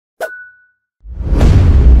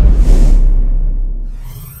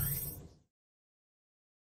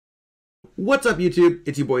What's up YouTube?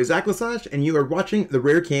 It's your boy Zacklasash and you are watching the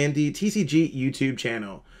Rare Candy TCG YouTube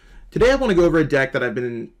channel. Today I want to go over a deck that I've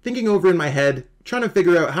been thinking over in my head, trying to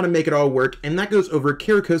figure out how to make it all work, and that goes over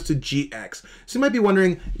Carracosta GX. So you might be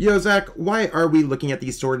wondering, yo Zach, why are we looking at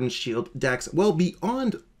these Sword and Shield decks? Well,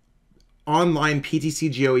 beyond online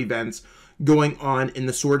PTCGO events going on in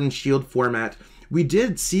the Sword and Shield format, we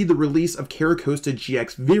did see the release of Carracosta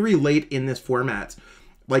GX very late in this format.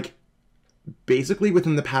 Like, basically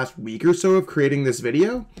within the past week or so of creating this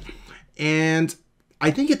video, and I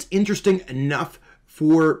think it's interesting enough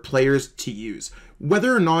for players to use.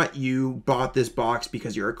 Whether or not you bought this box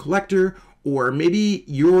because you're a collector, or maybe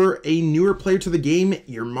you're a newer player to the game,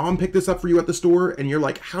 your mom picked this up for you at the store, and you're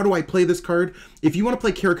like, how do I play this card? If you want to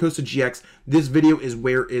play Carracosta GX, this video is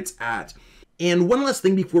where it's at. And one last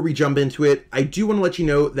thing before we jump into it, I do want to let you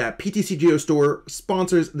know that PTCGO Store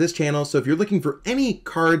sponsors this channel, so if you're looking for any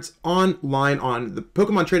cards online on the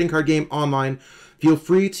Pokemon trading card game online, feel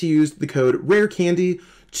free to use the code RARECANDY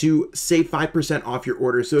to save 5% off your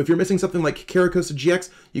order. So if you're missing something like Carracosta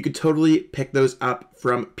GX, you could totally pick those up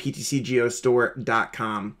from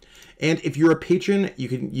PTCGOstore.com. And if you're a patron, you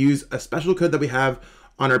can use a special code that we have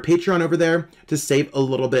on our Patreon over there to save a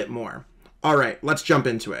little bit more. All right, let's jump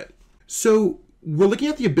into it. So we're looking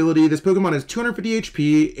at the ability. This Pokemon is 250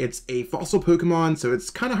 HP. It's a fossil Pokemon, so it's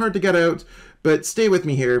kind of hard to get out, but stay with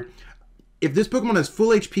me here. If this Pokemon has full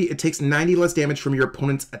HP, it takes 90 less damage from your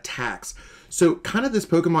opponent's attacks. So kind of this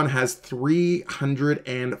Pokemon has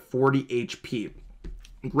 340 HP.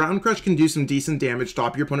 Ground Crush can do some decent damage,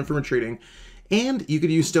 stop your opponent from retreating, and you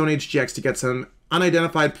could use Stone Age GX to get some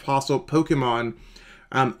unidentified fossil Pokemon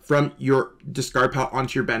from your discard pile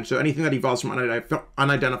onto your bench. So anything that evolves from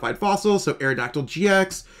unidentified fossils, so Aerodactyl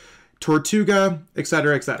GX, Tortuga,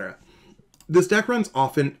 etc., etc. This deck runs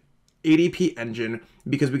often ADP engine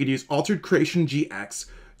because we could use Altered Creation GX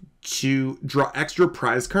to draw extra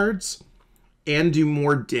prize cards and do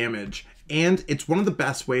more damage. And it's one of the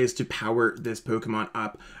best ways to power this Pokemon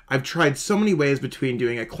up. I've tried so many ways between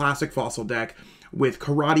doing a classic fossil deck with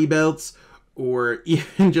karate belts, or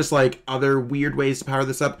even just like other weird ways to power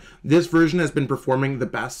this up. This version has been performing the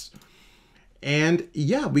best. And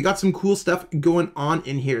yeah, we got some cool stuff going on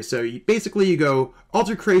in here. So basically you go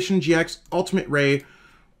Alter Creation GX, Ultimate Ray,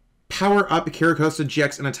 power up Carracosta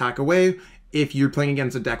GX and attack away. If you're playing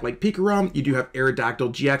against a deck like Pikarom, you do have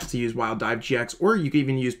Aerodactyl GX to use Wild Dive GX, or you can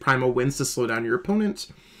even use Primal Winds to slow down your opponent.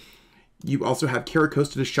 You also have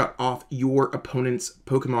Carracosta to shut off your opponent's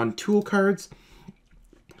Pokemon tool cards.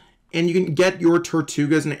 And you can get your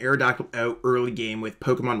Tortugas and Aerodactyl out early game with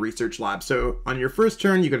Pokemon Research Lab. So on your first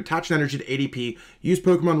turn, you can attach an energy to ADP, use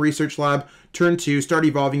Pokemon Research Lab. Turn 2, start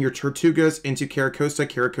evolving your Tortugas into Carracosta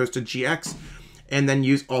GX, and then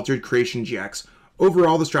use Altered Creation GX.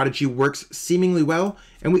 Overall, the strategy works seemingly well,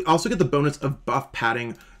 and we also get the bonus of buff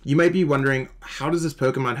padding. You might be wondering, how does this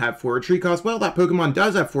Pokemon have 4 retreat cost? Well, that Pokemon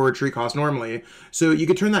does have 4 retreat cost normally, so you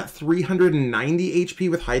could turn that 390 HP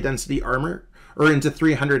with high density armor or into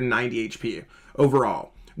 390 HP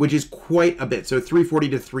overall, which is quite a bit, so 340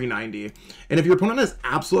 to 390. And if your opponent has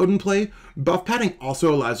Absol in play, buff padding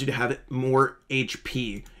also allows you to have more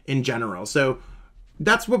HP in general. So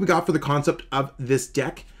that's what we got for the concept of this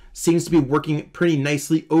deck. Seems to be working pretty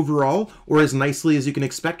nicely overall, or as nicely as you can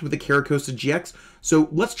expect with the Carracosta GX. So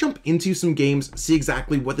let's jump into some games, see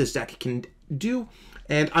exactly what this deck can do,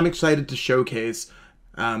 and I'm excited to showcase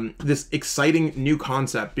this exciting new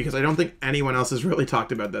concept because I don't think anyone else has really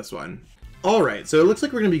talked about this one. Alright, so it looks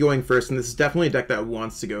like we're going to be going first, and this is definitely a deck that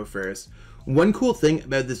wants to go first. One cool thing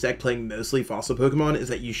about this deck playing mostly fossil Pokemon is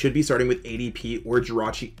that you should be starting with ADP or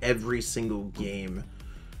Jirachi every single game.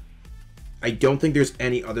 I don't think there's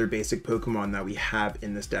any other basic Pokemon that we have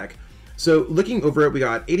in this deck. So looking over it, we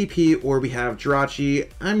got ADP or we have Jirachi.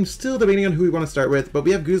 I'm still debating on who we want to start with, but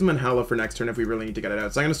we have Guzma and Hala for next turn if we really need to get it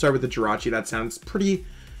out. So I'm going to start with the Jirachi. That sounds pretty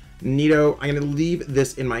neato. I'm going to leave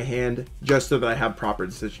this in my hand just so that I have proper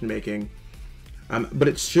decision making. But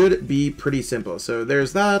it should be pretty simple. So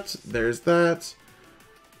there's that. There's that.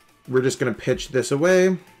 We're just going to pitch this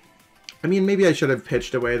away. I mean, maybe I should have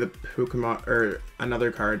pitched away the Pokemon or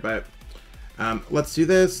another card, but let's do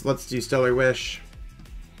this. Let's do Stellar Wish.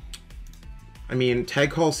 I mean,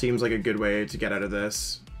 Tag Call seems like a good way to get out of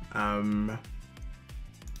this. Yeah,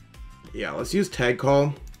 let's use Tag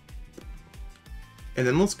Call. And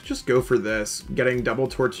then let's just go for this, getting double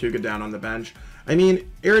Tortuga down on the bench. I mean,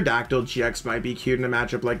 Aerodactyl GX might be cute in a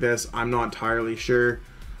matchup like this. I'm not entirely sure.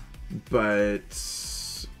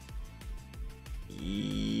 But,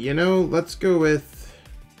 you know, let's go with...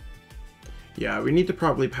 Yeah, we need to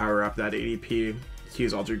probably power up that ADP to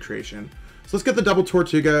use Altered Creation. So let's get the double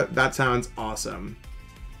Tortuga. That sounds awesome.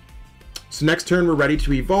 So next turn, we're ready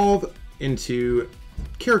to evolve into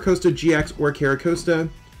Carracosta GX or Carracosta.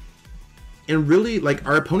 And really, like,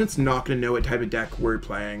 our opponent's not going to know what type of deck we're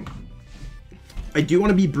playing. I do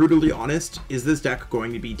want to be brutally honest. Is this deck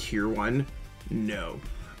going to be tier 1? No.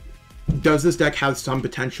 Does this deck have some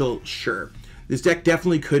potential? Sure. This deck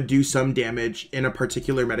definitely could do some damage in a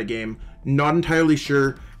particular metagame. Not entirely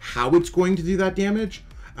sure how it's going to do that damage.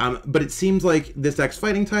 But it seems like this deck's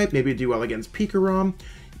fighting type. Maybe it'd do well against Pikarom.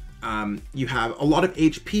 You have a lot of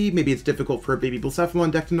HP. Maybe it's difficult for a Baby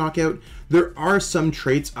Blacephalon deck to knock out. There are some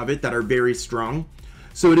traits of it that are very strong.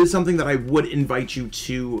 So it is something that I would invite you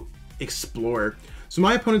to explore. So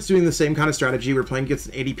my opponent's doing the same kind of strategy. We're playing against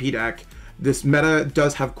an ADP deck. This meta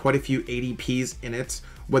does have quite a few ADPs in it.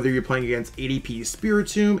 Whether you're playing against ADP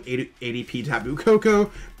Spiritomb, ADP Taboo Koko,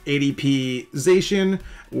 ADP Zacian,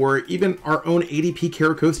 or even our own ADP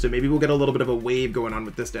Carracosta. Maybe we'll get a little bit of a wave going on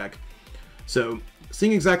with this deck. So,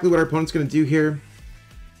 seeing exactly what our opponent's going to do here.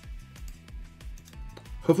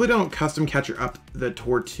 Hopefully they don't custom catcher up the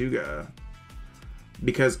Tortuga,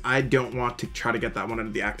 because I don't want to try to get that one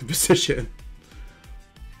into the active position.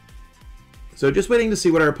 So just waiting to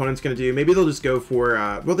see what our opponent's going to do. Maybe they'll just go for,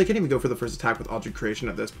 well, they can't even go for the first attack with Altered Creation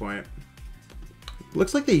at this point.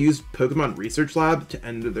 Looks like they used Pokemon Research Lab to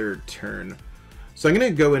end their turn. So I'm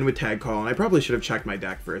going to go in with Tag Call, and I probably should have checked my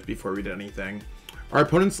deck first before we did anything. Our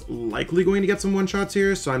opponent's likely going to get some one-shots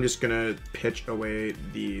here, so I'm just going to pitch away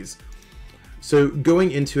these. So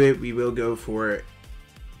going into it, we will go for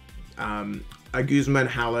a Guzma and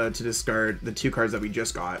Hala to discard the 2 cards that we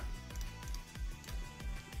just got.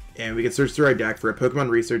 And we can search through our deck for a Pokemon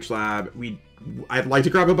Research Lab. I'd like to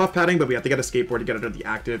grab a buff padding, but we have to get a skateboard to get it out of the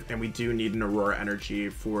active, and we do need an Aurora Energy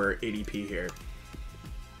for ADP here.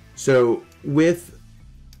 So with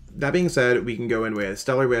that being said, we can go in with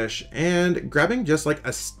Stellar Wish and grabbing just like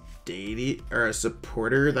a or a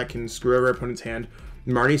supporter that can screw over our opponent's hand.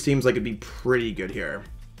 Marnie seems like it'd be pretty good here.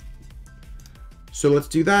 So let's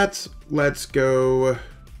do that. Let's go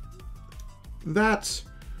that.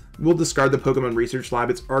 We'll discard the Pokemon Research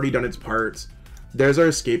Lab. It's already done its part. There's our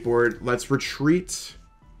skateboard. Let's retreat.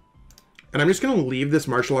 And I'm just going to leave this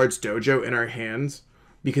Martial Arts Dojo in our hands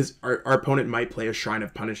because our opponent might play a Shrine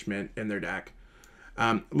of Punishment in their deck.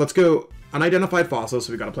 Let's go Unidentified Fossil,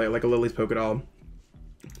 so we got to play it like a Lily's Pokédoll.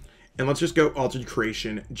 And let's just go Altered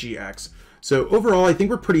Creation GX. So overall, I think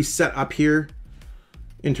we're pretty set up here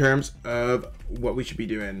in terms of what we should be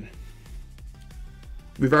doing.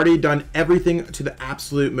 We've already done everything to the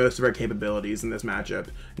absolute most of our capabilities in this matchup.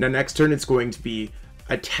 Now next turn it's going to be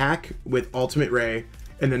attack with Ultimate Ray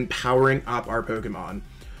and then powering up our Pokemon.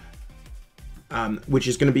 Which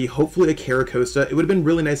is going to be hopefully a Carracosta. It would have been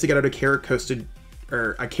really nice to get out a Carracosta,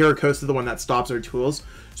 or a Carracosta, the one that stops our tools,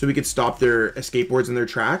 so we could stop their escape boards in their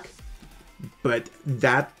track. But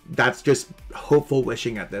that's just hopeful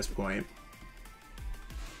wishing at this point.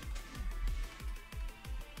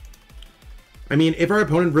 I mean, if our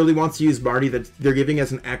opponent really wants to use Marty, that they're giving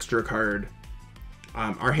us an extra card.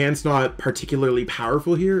 Our hand's not particularly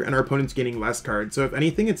powerful here, and our opponent's gaining less cards. So if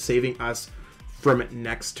anything, it's saving us from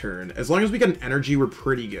next turn. As long as we get an energy, we're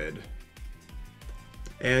pretty good.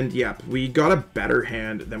 And yep, we got a better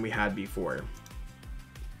hand than we had before.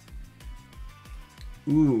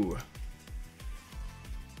 Ooh.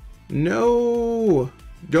 No!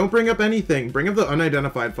 Don't bring up anything. Bring up the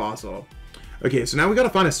Unidentified Fossil. Okay, so now we gotta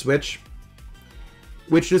find a switch.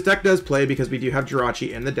 Which this deck does play because we do have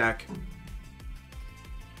Jirachi in the deck.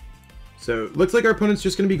 So looks like our opponent's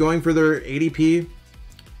just going to be going for their ADP.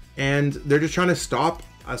 And they're just trying to stop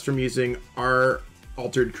us from using our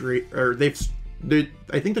Altered Create, or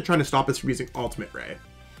I think they're trying to stop us from using Ultimate Ray.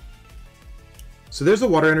 So there's the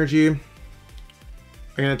Water Energy. I'm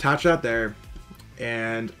going to attach that there.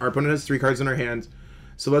 And our opponent has 3 cards in our hand.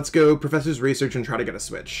 So let's go Professor's Research and try to get a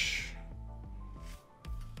switch.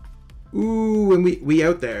 Ooh, and we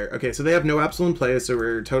out there. Okay, so they have no Absol in play, so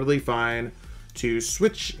we're totally fine to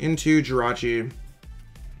switch into Jirachi.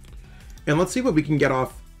 And let's see what we can get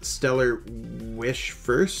off Stellar Wish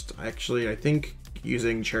first. Actually, I think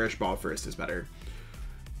using Cherish Ball first is better.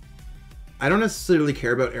 I don't necessarily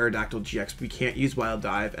care about Aerodactyl GX. We can't use Wild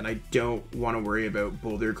Dive, and I don't want to worry about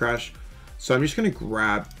Boulder Crush. So I'm just going to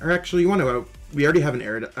grab... Or actually, you want to... we already have an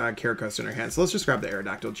Carracosta in our hand, so let's just grab the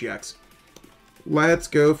Aerodactyl GX. Let's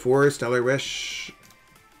go for Stellar Wish.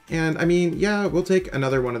 And, I mean, yeah, we'll take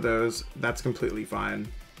another one of those. That's completely fine.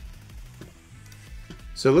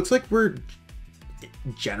 So it looks like we're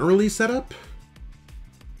generally set up.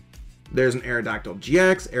 There's an Aerodactyl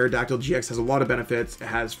GX. Aerodactyl GX has a lot of benefits. It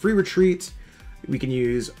has free retreat. We can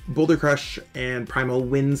use Boulder Crush, and Primal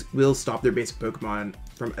Winds will stop their basic Pokemon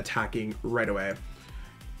from attacking right away.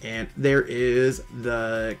 And there is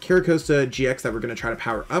the Carracosta GX that we're going to try to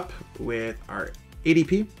power up with our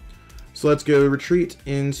ADP. So let's go retreat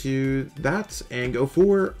into that and go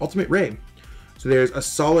for Ultimate Ray. So there's a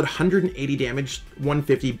solid 180 damage,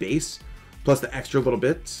 150 base, plus the extra little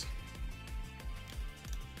bits.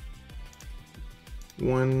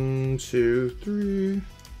 1, 2, 3.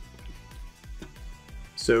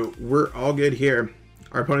 So we're all good here.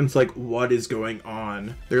 Our opponent's like, what is going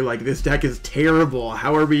on? They're like, this deck is terrible.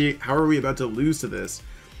 How are we about to lose to this?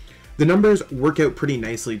 The numbers work out pretty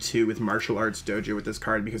nicely too with Martial Arts Dojo with this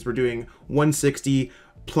card, because we're doing 160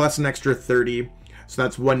 plus an extra 30. So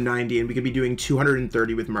that's 190, and we could be doing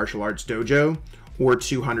 230 with Martial Arts Dojo, or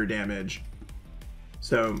 200 damage.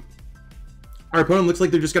 So our opponent looks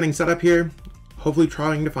like they're just getting set up here, hopefully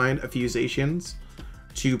trying to find a few Zacians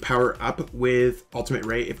to power up with Ultimate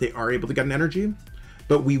Ray if they are able to get an energy.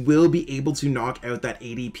 But we will be able to knock out that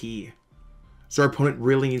ADP. So our opponent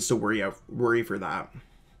really needs to worry for that. I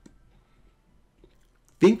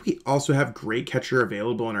think we also have Great Catcher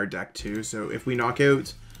available in our deck too. So if we knock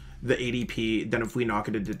out the ADP, then if we knock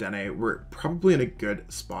it into Dene, we're probably in a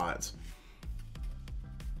good spot.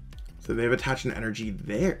 So they've attached an energy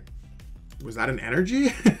there. Was that an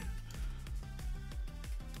energy?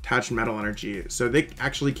 Attached metal energy. So they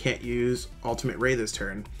actually can't use Ultimate Ray this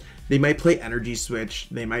turn. They might play Energy Switch.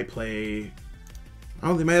 They might play...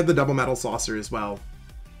 Oh, they might have the double metal saucer as well.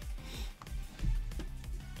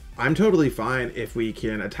 I'm totally fine if we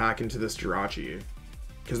can attack into this Jirachi,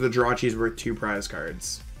 because the Jirachi is worth 2 prize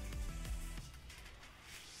cards.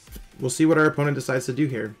 We'll see what our opponent decides to do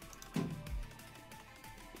here.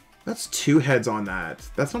 That's 2 heads on that.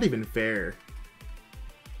 That's not even fair.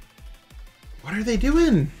 What are they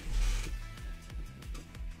doing?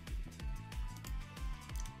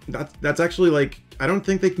 That's actually like, I don't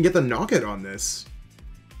think they can get the knockout on this.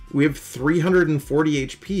 We have 340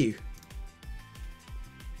 HP.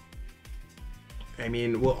 I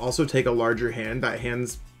mean, we'll also take a larger hand.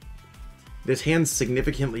 This hand's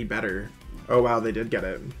significantly better. Oh wow, they did get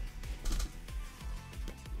it.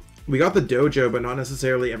 We got the dojo, but not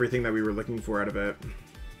necessarily everything that we were looking for out of it.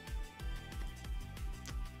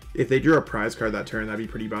 If they drew a prize card that turn, that'd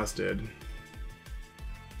be pretty busted.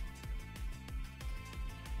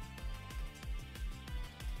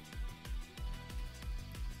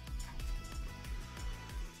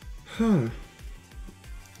 Huh.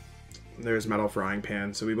 There's Metal Frying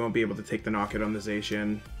Pan, so we won't be able to take the knockout on the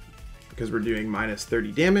Zacian because we're doing minus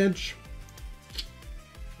 30 damage.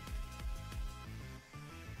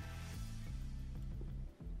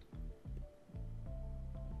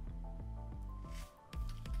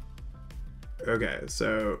 Okay,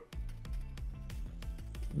 so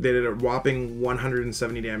they did a whopping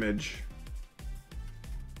 170 damage.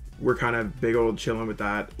 We're kind of big old chilling with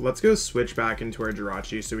that. Let's go switch back into our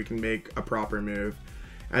Jirachi so we can make a proper move.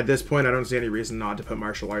 At this point, I don't see any reason not to put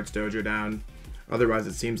Martial Arts Dojo down. Otherwise,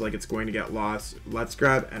 it seems like it's going to get lost. Let's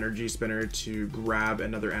grab Energy Spinner to grab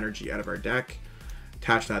another energy out of our deck.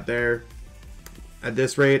 Attach that there. At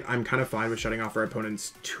this rate, I'm kind of fine with shutting off our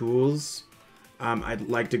opponent's tools. I'd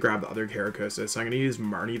like to grab the other Carracosta, so I'm going to use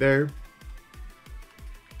Marnie there.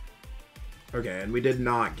 Okay, and we did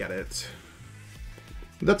not get it.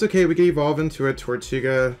 That's okay, we can evolve into a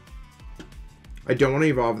Tortuga. I don't want to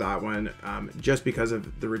evolve that one, just because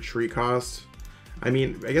of the retreat cost. I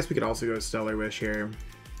mean, I guess we could also go Stellar Wish here.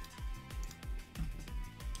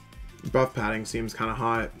 Buff Padding seems kind of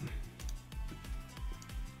hot.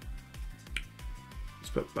 Let's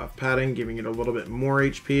put Buff Padding, giving it a little bit more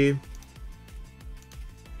HP.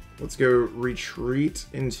 Let's go retreat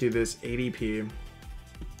into this ADP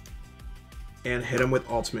and hit him with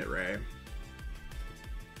Ultimate Ray.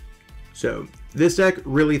 So this deck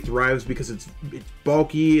really thrives because it's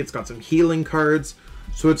bulky, it's got some healing cards,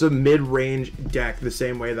 so it's a mid-range deck the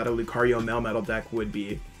same way that a Lucario Melmetal deck would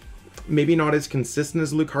be. Maybe not as consistent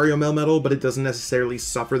as Lucario Melmetal, but it doesn't necessarily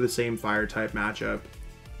suffer the same fire type matchup.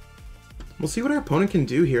 We'll see what our opponent can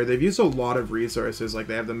do here. They've used a lot of resources, like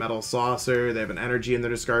they have the Metal Saucer, they have an energy in their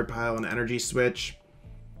discard pile, an energy switch.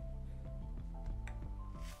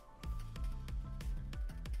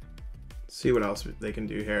 Let's see what else they can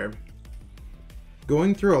do here.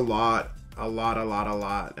 Going through a lot,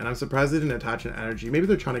 and I'm surprised they didn't attach an energy. Maybe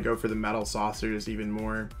they're trying to go for the Metal Saucers even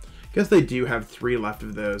more. I guess they do have 3 left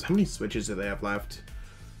of those. How many switches do they have left?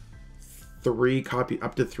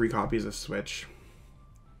 Up to 3 copies of switch.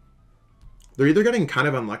 They're either getting kind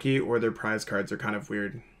of unlucky or their prize cards are kind of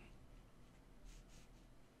weird.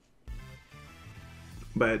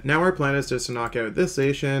 But now our plan is just to knock out this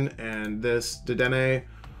Zacian and this Dedenne,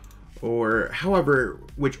 or however,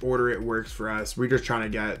 which order it works for us. We're just trying to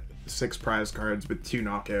get 6 prize cards with 2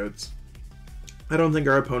 knockouts. I don't think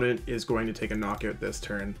our opponent is going to take a knockout this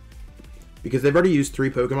turn, because they've already used 3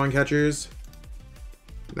 Pokemon catchers.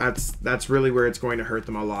 That's really where it's going to hurt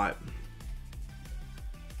them a lot.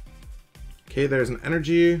 Okay, there's an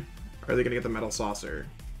energy. Are they going to get the Metal Saucer?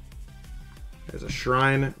 There's a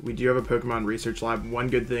Shrine. We do have a Pokemon Research Lab. One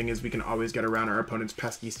good thing is we can always get around our opponent's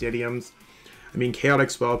pesky stadiums. I mean, Chaotic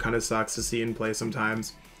Swell kind of sucks to see in play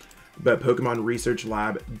sometimes, but Pokemon Research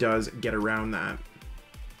Lab does get around that.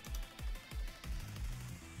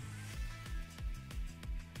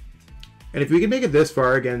 And if we can make it this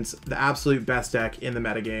far against the absolute best deck in the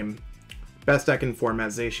metagame, best deck in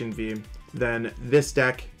format Zacian V, then this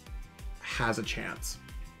deck has a chance.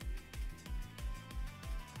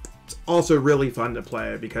 It's also really fun to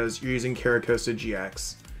play because you're using Carracosta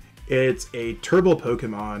GX. It's a turbo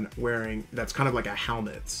Pokemon that's kind of like a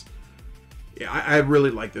helmet. Yeah, I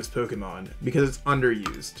really like this Pokemon because it's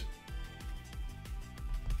underused.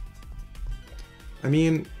 I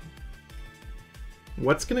mean,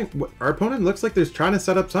 our opponent looks like they're trying to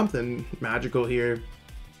set up something magical here.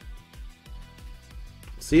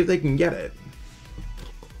 See if they can get it.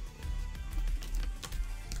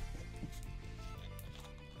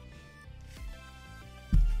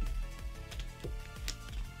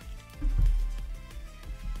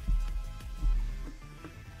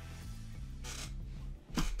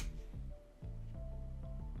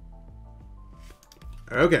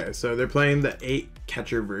 Okay, so they're playing the 8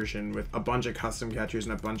 catcher version with a bunch of custom catchers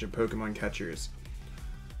and a bunch of Pokemon catchers.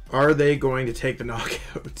 Are they going to take the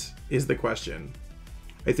knockout is the question.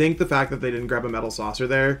 I think the fact that they didn't grab a Metal Saucer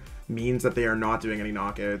there means that they are not doing any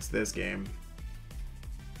knockouts this game.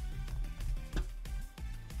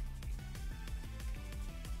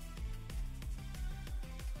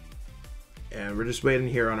 And we're just waiting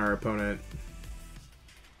here on our opponent.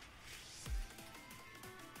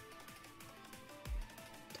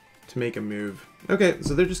 To make a move. Okay,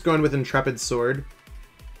 so they're just going with Intrepid Sword,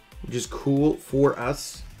 which is cool for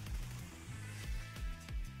us.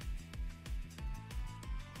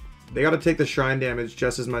 They got to take the Shrine damage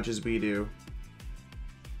just as much as we do.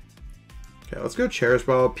 Okay, let's go Cherish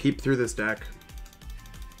Ball, peep through this deck.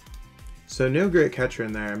 So no Great Catcher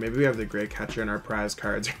in there. Maybe we have the Great Catcher in our prize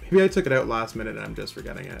cards. Maybe I took it out last minute and I'm just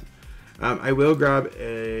forgetting it. I will grab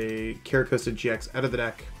a Carracosta GX out of the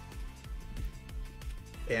deck.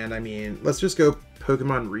 And I mean, let's just go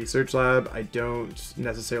Pokemon Research Lab. I don't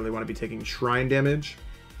necessarily want to be taking Shrine damage.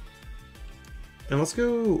 And let's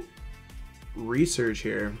go Research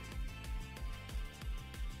here.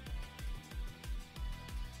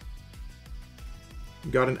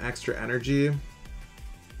 Got an extra energy. I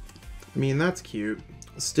mean, that's cute.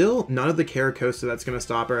 Still, none of the Carracosta that's going to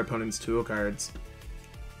stop our opponent's tool cards.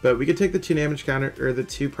 But we could take the 2 damage counter, or the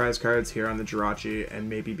 2 prize cards here on the Jirachi and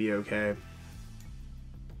maybe be okay.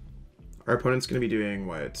 Our opponent's going to be doing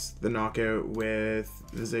what? The knockout with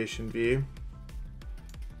the Zacian V.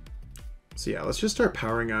 So yeah, let's just start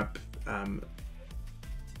powering up, I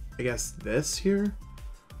guess this here.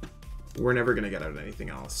 We're never going to get out anything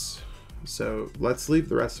else. So let's leave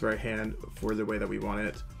the rest of our hand for the way that we want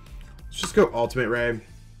it. Let's just go Ultimate Ray. And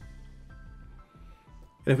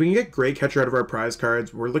if we can get Great Catcher out of our prize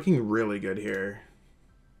cards, we're looking really good here.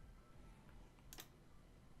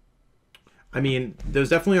 I mean, those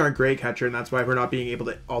definitely aren't Great Catcher, and that's why we're not being able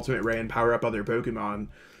to Ultimate Ray and power up other Pokemon.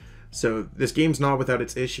 So this game's not without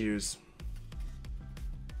its issues.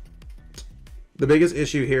 The biggest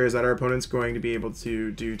issue here is that our opponent's going to be able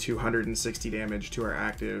to do 260 damage to our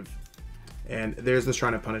active. And there's the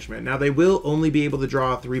Shrine of Punishment. Now, they will only be able to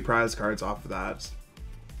draw 3 prize cards off of that.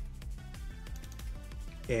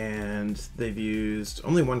 And they've used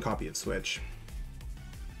only 1 copy of Switch.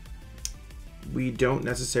 We don't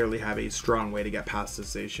necessarily have a strong way to get past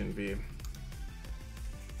this Zacian V.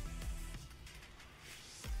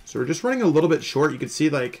 So we're just running a little bit short. You could see,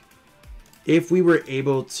 like, if we were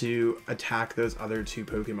able to attack those other 2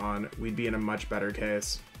 Pokemon, we'd be in a much better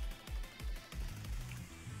case.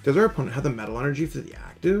 Does our opponent have the Metal Energy for the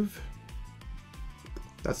active?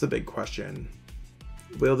 That's the big question.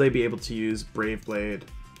 Will they be able to use Brave Blade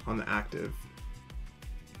on the active?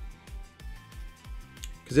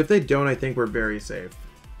 Because if they don't, I think we're very safe.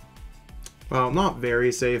 Well, not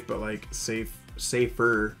very safe, but like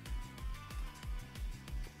safer.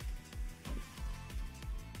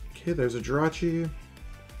 Okay, there's a Jirachi.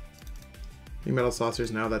 New Metal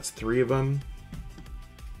Saucers now, that's 3 of them.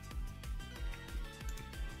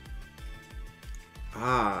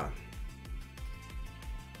 Ah.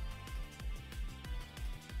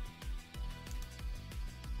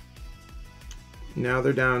 Now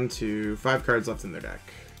they're down to 5 cards left in their deck.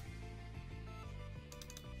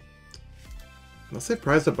 Unless they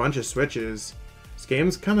prized a bunch of switches. This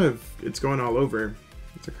game's kind of, it's going all over.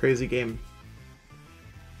 It's a crazy game.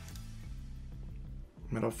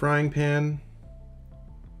 Metal frying pan.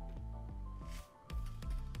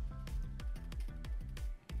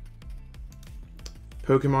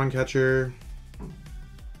 Pokemon catcher.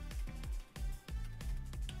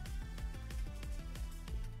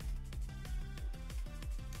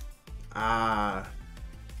 Ah,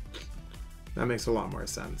 that makes a lot more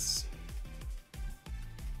sense.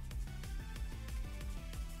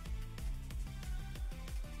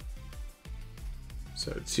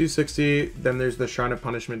 So 260, then there's the Shrine of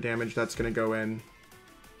Punishment damage that's going to go in.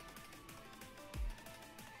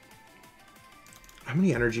 How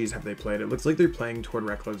many energies have they played? It looks like they're playing toward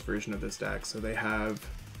Ratcliffe's version of this deck. So they have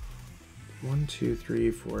 1, 2, 3,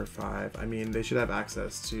 4, 5. I mean, they should have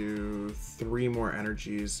access to 3 more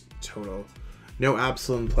energies total. No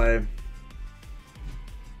Absol in play.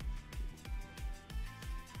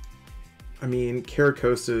 I mean,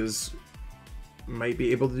 Carracosta's might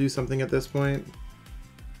be able to do something at this point.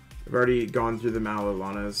 I've already gone through the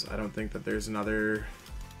Malolanas. I don't think that there's another...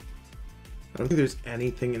 I don't think there's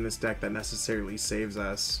anything in this deck that necessarily saves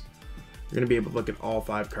us. We're going to be able to look at all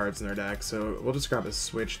 5 cards in their deck, so we'll just grab a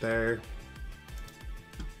switch there.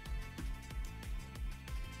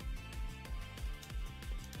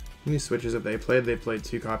 How many switches have they played? They've played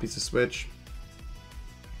 2 copies of switch.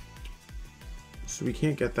 So we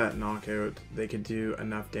can't get that knockout. They could do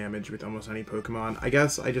enough damage with almost any Pokemon. I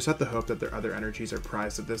guess I just have to hope that their other energies are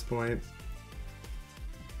prized at this point.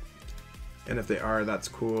 And if they are, that's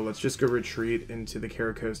cool. Let's just go retreat into the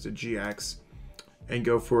Carracosta GX and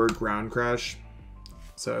go for Ground Crush.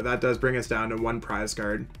 So that does bring us down to 1 prize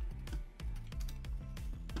card.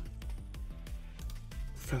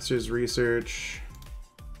 Professor's Research.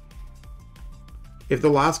 If the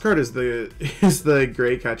last card is the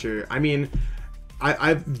Gray Catcher, I mean,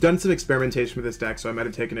 I've done some experimentation with this deck, so I might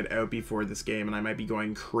have taken it out before this game, and I might be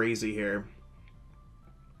going crazy here.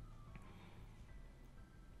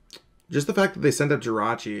 Just the fact that they sent up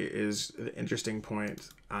Jirachi is an interesting point.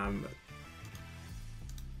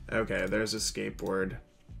 Okay, there's a skateboard.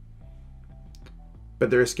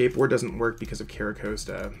 But their skateboard doesn't work because of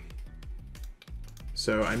Carracosta.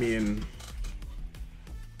 So, I mean...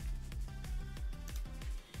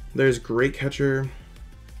 There's Great Catcher.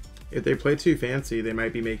 If they play too fancy, they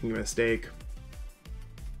might be making a mistake.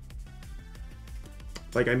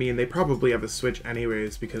 Like, I mean, they probably have a switch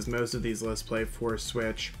anyways, because most of these lists play for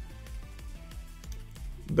switch.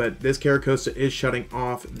 But this Carracosta is shutting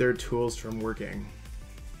off their tools from working.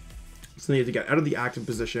 So they need to get out of the active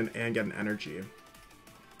position and get an energy.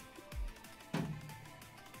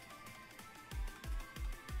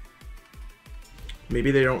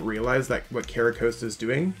 Maybe they don't realize that what Carracosta is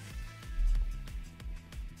doing.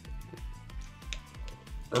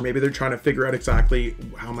 Or maybe they're trying to figure out exactly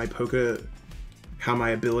how my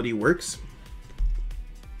ability works.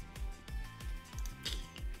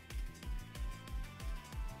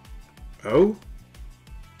 Oh?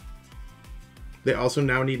 They also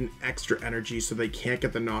now need an extra energy so they can't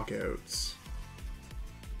get the knockouts.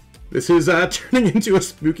 This is turning into a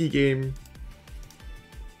spooky game.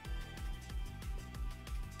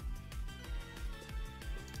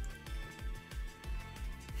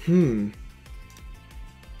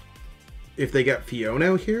 If they get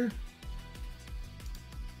Fiona here,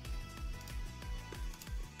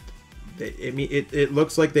 it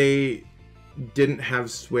looks like they didn't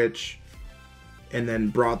have switch and then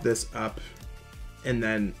brought this up and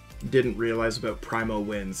then didn't realize about Primal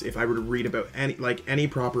Winds. If I were to read about any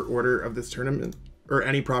proper order of this tournament or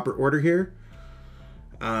any proper order here,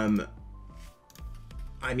 I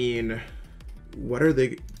mean, what are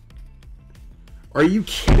they? Are you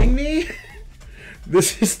kidding me?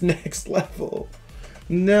 This is next level.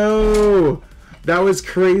 No, that was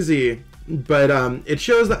crazy. But it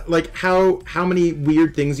shows that like how many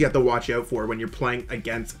weird things you have to watch out for when you're playing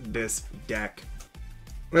against this deck.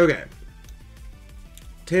 Okay.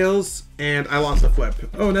 Tails, and I lost a flip.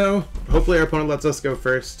 Oh no. Hopefully our opponent lets us go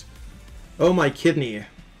first. Oh my kidney.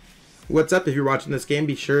 What's up? If you're watching this game,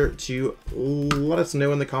 be sure to let us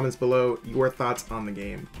know in the comments below your thoughts on the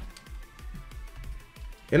game.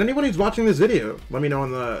 And anyone who's watching this video, let me know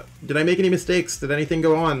on the... Did I make any mistakes? Did anything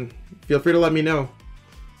go on? Feel free to let me know.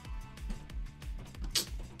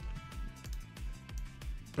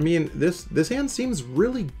 I mean, this hand seems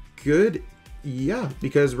really good. Yeah,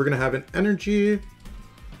 because we're going to have an energy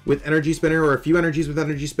with Energy Spinner, or a few energies with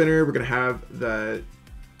Energy Spinner. We're going to have the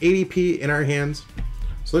ADP in our hands.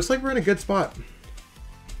 So it looks like we're in a good spot.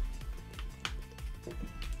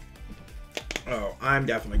 Oh, I'm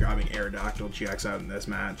definitely grabbing Aerodactyl GX out in this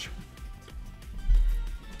match.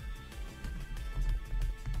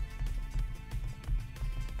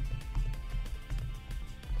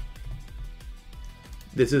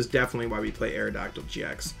 This is definitely why we play Aerodactyl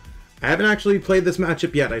GX. I haven't actually played this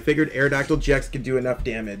matchup yet. I figured Aerodactyl GX could do enough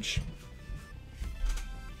damage.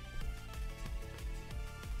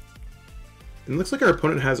 It looks like our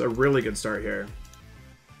opponent has a really good start here.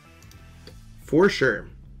 For sure.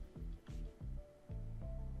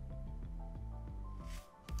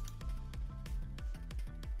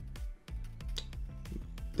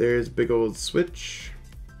 There's big old switch.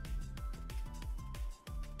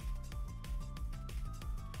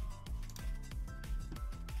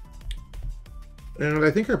 And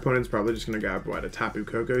I think our opponent's probably just going to grab, what, a Tapu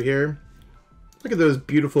Koko here. Look at those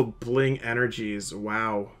beautiful bling energies.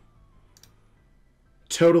 Wow.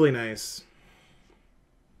 Totally nice.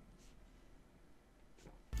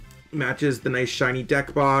 Matches the nice shiny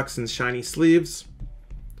deck box and shiny sleeves.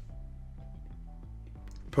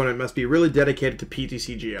 Opponent must be really dedicated to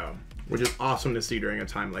PTCGO, which is awesome to see during a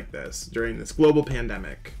time like this, during this global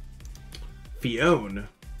pandemic. Fione.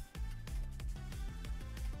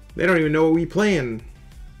 They don't even know what we playing.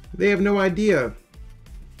 They have no idea.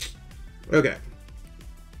 Okay.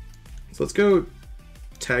 So let's go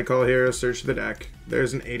tag call here, search the deck.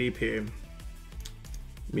 There's an ADP.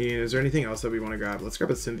 I mean, is there anything else that we want to grab? Let's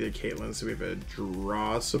grab a Cynthia Caitlin so we have a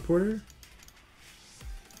draw supporter.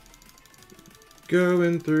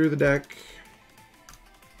 Going through the deck.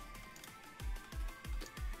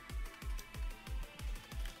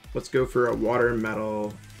 Let's go for a water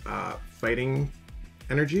metal fighting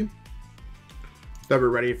energy. That we're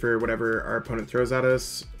ready for whatever our opponent throws at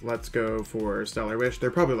us. Let's go for Stellar Wish.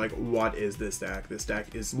 They're probably like, what is this deck? This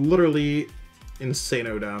deck is literally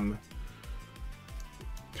insano dumb.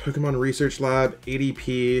 Pokemon Research Lab,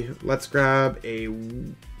 ADP. Let's grab a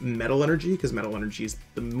Metal Energy, because Metal Energy is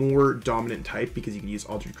the more dominant type, because you can use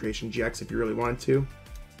Altered Creation GX if you really wanted to.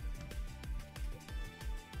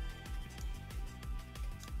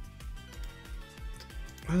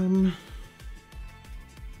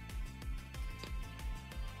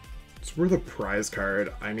 It's worth a prize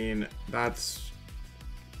card. I mean, that's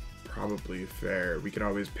probably fair. We could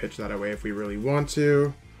always pitch that away if we really want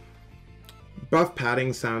to. Buff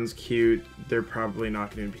padding sounds cute. They're probably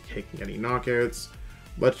not going to be taking any knockouts.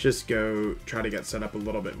 Let's just go try to get set up a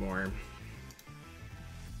little bit more.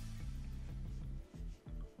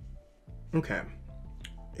 Okay.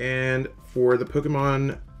 And for the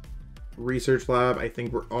Pokemon Research Lab, I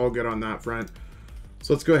think we're all good on that front.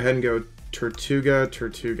 So let's go ahead and go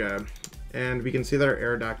Tortuga. And we can see that our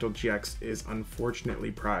Aerodactyl GX is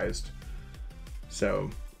unfortunately prized. So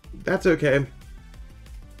that's okay.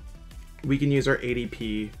 We can use our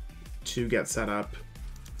ADP to get set up.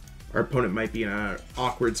 Our opponent might be in an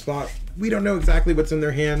awkward spot. We don't know exactly what's in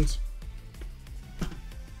their hands.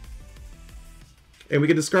 And we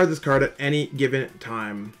can discard this card at any given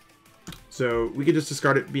time. So we could just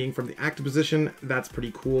discard it being from the active position. That's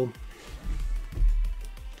pretty cool.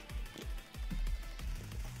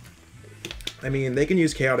 I mean, they can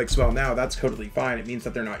use Chaotic Swell now. That's totally fine. It means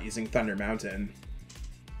that they're not using Thunder Mountain.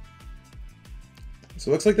 So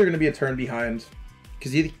it looks like they're going to be a turn behind,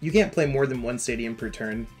 because you can't play more than one stadium per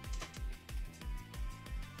turn.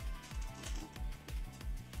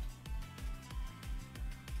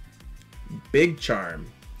 Big Charm.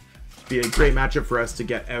 Be a great matchup for us to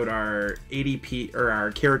get out our ADP, or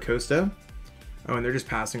our Carracosta. Oh, and they're just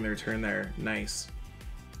passing their turn there. Nice.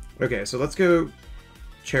 Okay, so let's go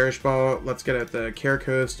Cherish Ball. Let's get at the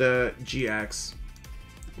Carracosta GX.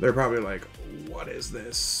 They're probably like, what is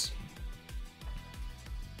this?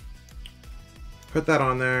 Put that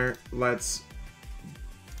on there. Let's...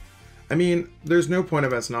 I mean, there's no point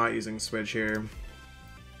of us not using Switch here.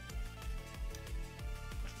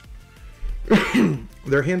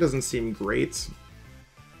 Their hand doesn't seem great.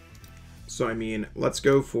 So, I mean, let's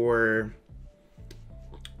go for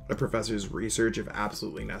a Professor's Research if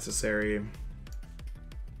absolutely necessary.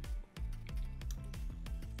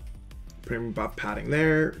 Putting buff padding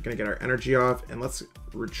there. Gonna get our energy off. And let's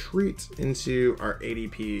retreat into our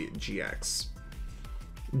ADP GX.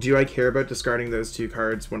 Do I care about discarding those two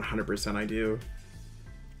cards? 100% I do.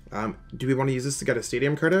 Do we want to use this to get a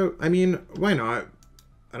stadium card out? I mean, why not?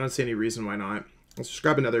 I don't see any reason why not. Let's just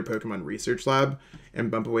grab another Pokemon Research Lab and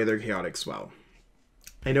bump away their Chaotic Swell.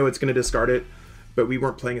 I know it's going to discard it, but we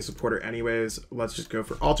weren't playing a supporter anyways. Let's just go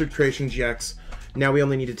for Altered Creation GX. Now we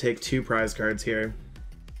only need to take 2 prize cards here.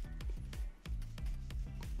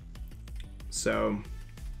 So,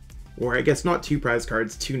 or I guess not 2 prize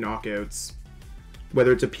cards, 2 knockouts.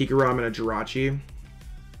 Whether it's a Pikarom and a Jirachi.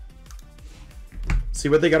 See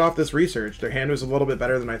what they got off this research. Their hand was a little bit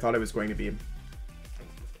better than I thought it was going to be.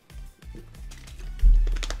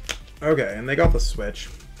 Okay, and they got the switch.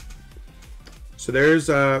 So there's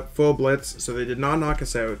full blitz. So they did not knock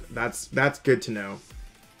us out. That's good to know.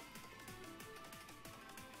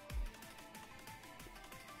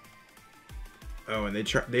 Oh, and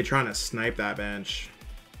they trying to snipe that bench.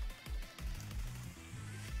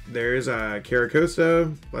 There's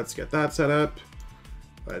Carracosta. Let's get that set up.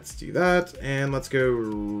 Let's do that, and let's go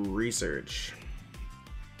research.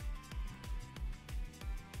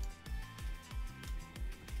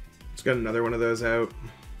 Let's get another one of those out.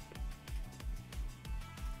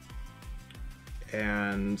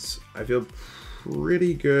 And I feel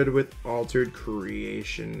pretty good with Altered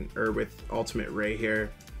Creation, or with Ultimate Ray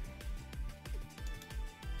here.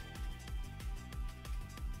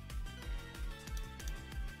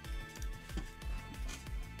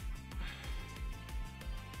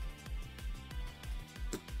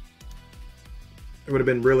 It would have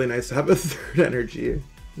been really nice to have a third energy.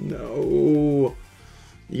 No.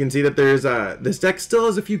 You can see that there's this deck still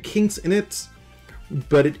has a few kinks in it,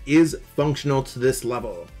 but it is functional to this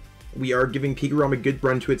level. We are giving Pikarom a good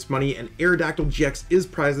run to its money, and Aerodactyl GX is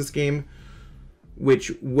prized this game,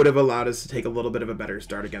 which would have allowed us to take a little bit of a better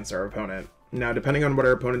start against our opponent. Now, depending on what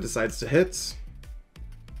our opponent decides to hit,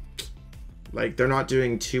 like, they're not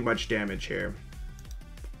doing too much damage here.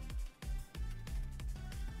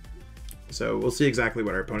 So we'll see exactly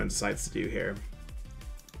what our opponent decides to do here.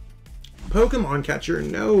 Pokemon Catcher,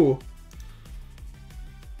 no.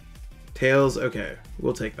 Tails, okay,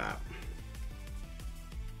 we'll take that.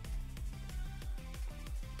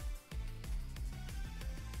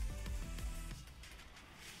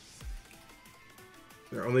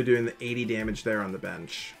 They're only doing the 80 damage there on the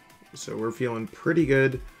bench. So we're feeling pretty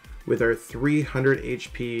good with our 300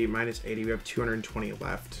 HP minus 80. We have 220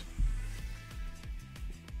 left.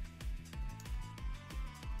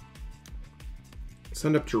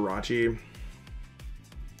 Send up Jirachi.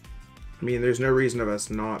 I mean, there's no reason of us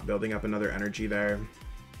not building up another energy there.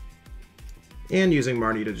 And using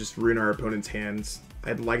Marnie to just ruin our opponent's hands.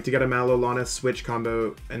 I'd like to get a Malolana switch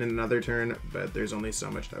combo in another turn, but there's only so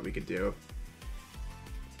much that we could do.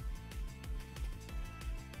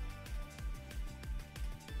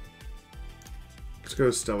 Let's go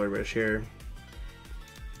Stellar Wish here.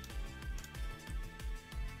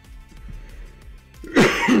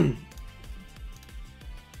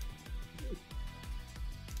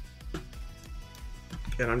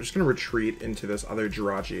 And I'm just going to retreat into this other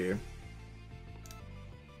Jirachi.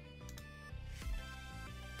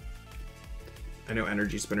 I know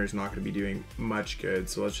Energy Spinner is not going to be doing much good,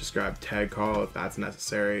 so let's just grab Tag Call if that's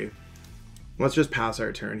necessary. Let's just pass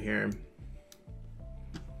our turn here.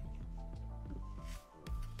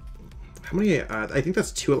 How many? I think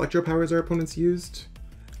that's 2 Electro Powers our opponents used.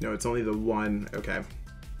 No, it's only the 1. Okay.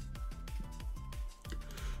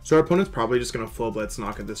 So our opponent's probably just going to full blitz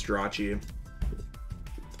knock at this Jirachi.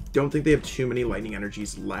 Don't think they have too many lightning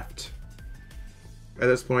energies left. At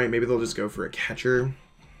this point, maybe they'll just go for a catcher.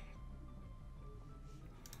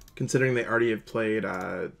 Considering they already have played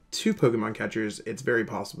 2 Pokemon catchers, it's very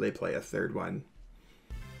possible they play a third one.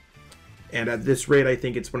 And at this rate, I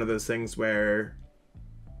think it's one of those things where...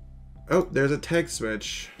 Oh, there's a tag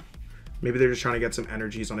switch. Maybe they're just trying to get some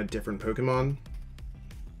energies on a different Pokemon.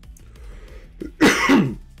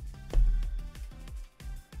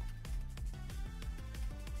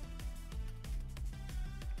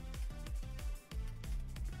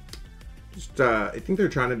 I think they're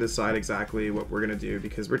trying to decide exactly what we're going to do,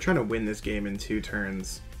 because we're trying to win this game in 2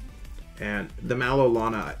 turns. And the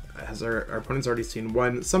Malolana, has our opponent's already seen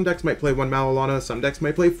 1. Some decks might play 1 Malolana, some decks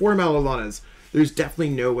might play 4 Malolanas. There's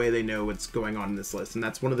definitely no way they know what's going on in this list, and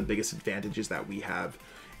that's one of the biggest advantages that we have,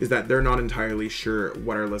 is that they're not entirely sure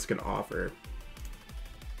what our list can offer.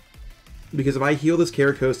 Because if I heal this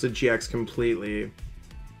Carracosta GX completely,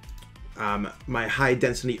 my high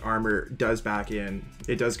density armor does back in.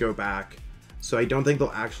 It does go back. So I don't think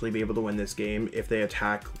they'll actually be able to win this game if they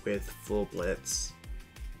attack with full blitz.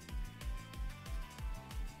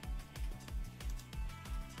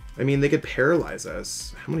 I mean, they could paralyze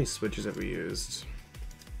us. How many switches have we used?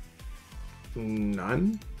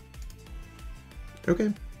 None?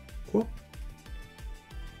 Okay, cool.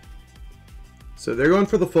 So they're going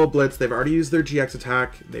for the full blitz. They've already used their GX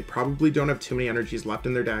attack. They probably don't have too many energies left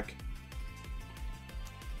in their deck.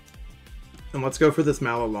 And let's go for this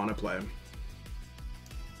Malolana play.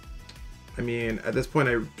 I mean, at this point,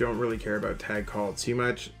 I don't really care about Tag Call too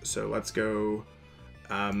much. So let's go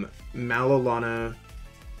Malolana,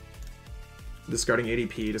 discarding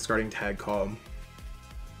ADP, discarding Tag Call.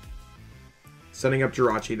 Setting up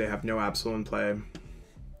Jirachi, they have no Absol in play.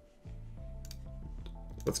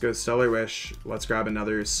 Let's go Stellar Wish. Let's grab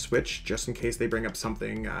another switch, just in case they bring up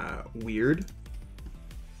something weird.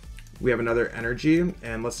 We have another energy,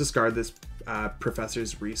 and let's discard this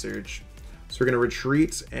professor's research. So we're going to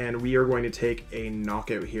retreat, and we are going to take a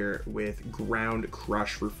knockout here with Ground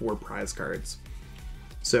Crush for 4 prize cards.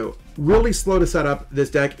 So really slow to set up. This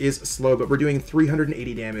deck is slow, but we're doing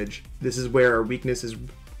 380 damage. This is where our weakness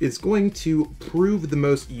is going to prove the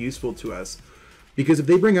most useful to us. Because if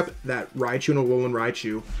they bring up that Raichu and a Alolan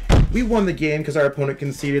Raichu, we won the game because our opponent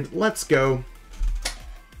conceded. Let's go.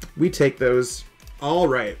 We take those. All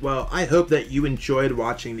right, well, I hope that you enjoyed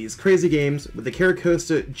watching these crazy games with the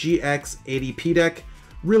Carracosta GX ADP deck.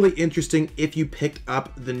 Really interesting if you picked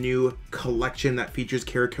up the new collection that features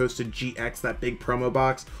Carracosta GX, that big promo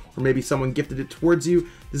box, or maybe someone gifted it towards you.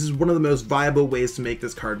 This is one of the most viable ways to make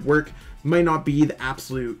this card work. Might not be the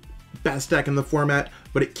absolute best deck in the format,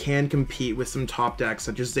 but it can compete with some top decks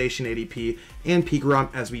such as Zacian ADP and Pikarom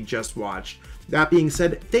as we just watched. That being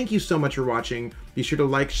said, thank you so much for watching. Be sure to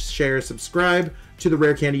like, share, subscribe to the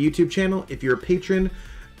Rare Candy YouTube channel if you're a patron.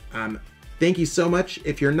 Thank you so much.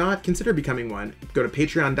 If you're not, consider becoming one. Go to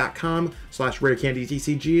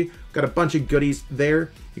patreon.com/rarecandytcg. Got a bunch of goodies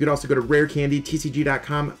there. You could also go to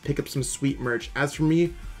rarecandytcg.com, pick up some sweet merch. As for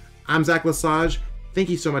me, I'm Zach Lesage. Thank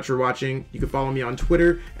you so much for watching. You can follow me on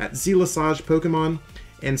Twitter at @ZLesagePokemon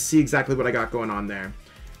and see exactly what I got going on there.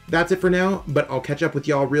 That's it for now, but I'll catch up with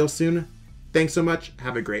y'all real soon. Thanks so much.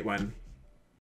 Have a great one.